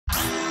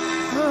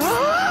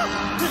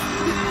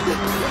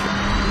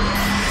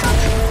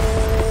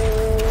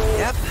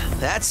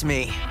That's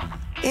me.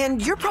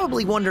 And you're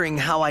probably wondering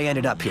how I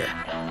ended up here.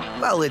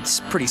 Well, it's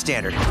pretty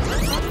standard.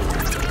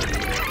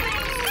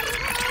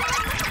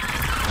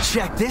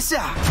 Check this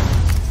out.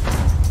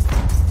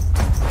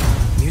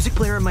 Music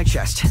player in my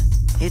chest.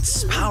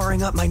 It's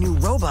powering up my new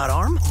robot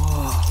arm.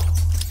 Whoa.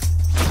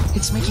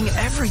 It's making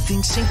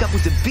everything sync up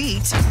with the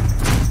beat.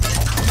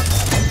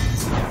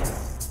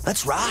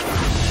 Let's rock.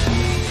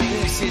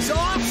 This is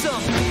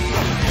awesome.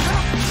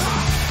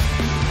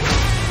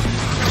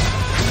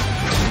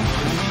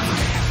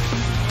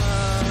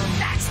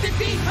 That's the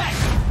defect.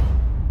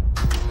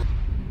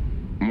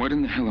 What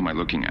in the hell am I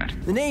looking at?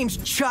 The name's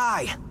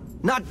Chai,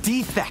 not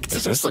Defect.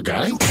 Is this the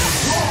guy?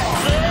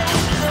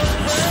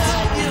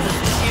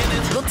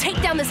 We'll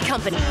take down this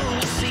company.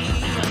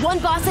 One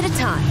boss at a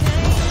time.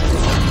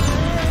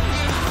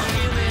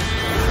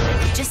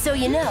 Just so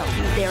you know,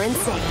 they're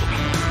insane.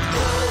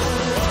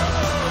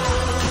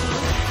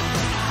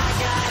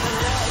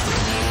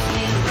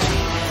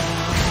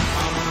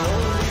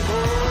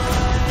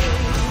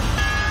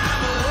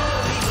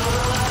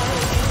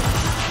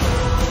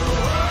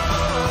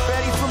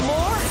 Ready for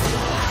more?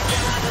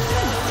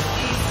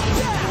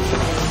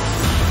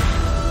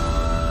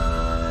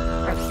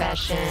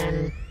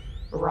 Profession,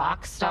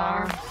 rock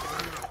star.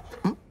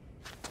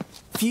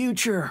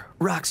 Future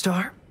rock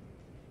star.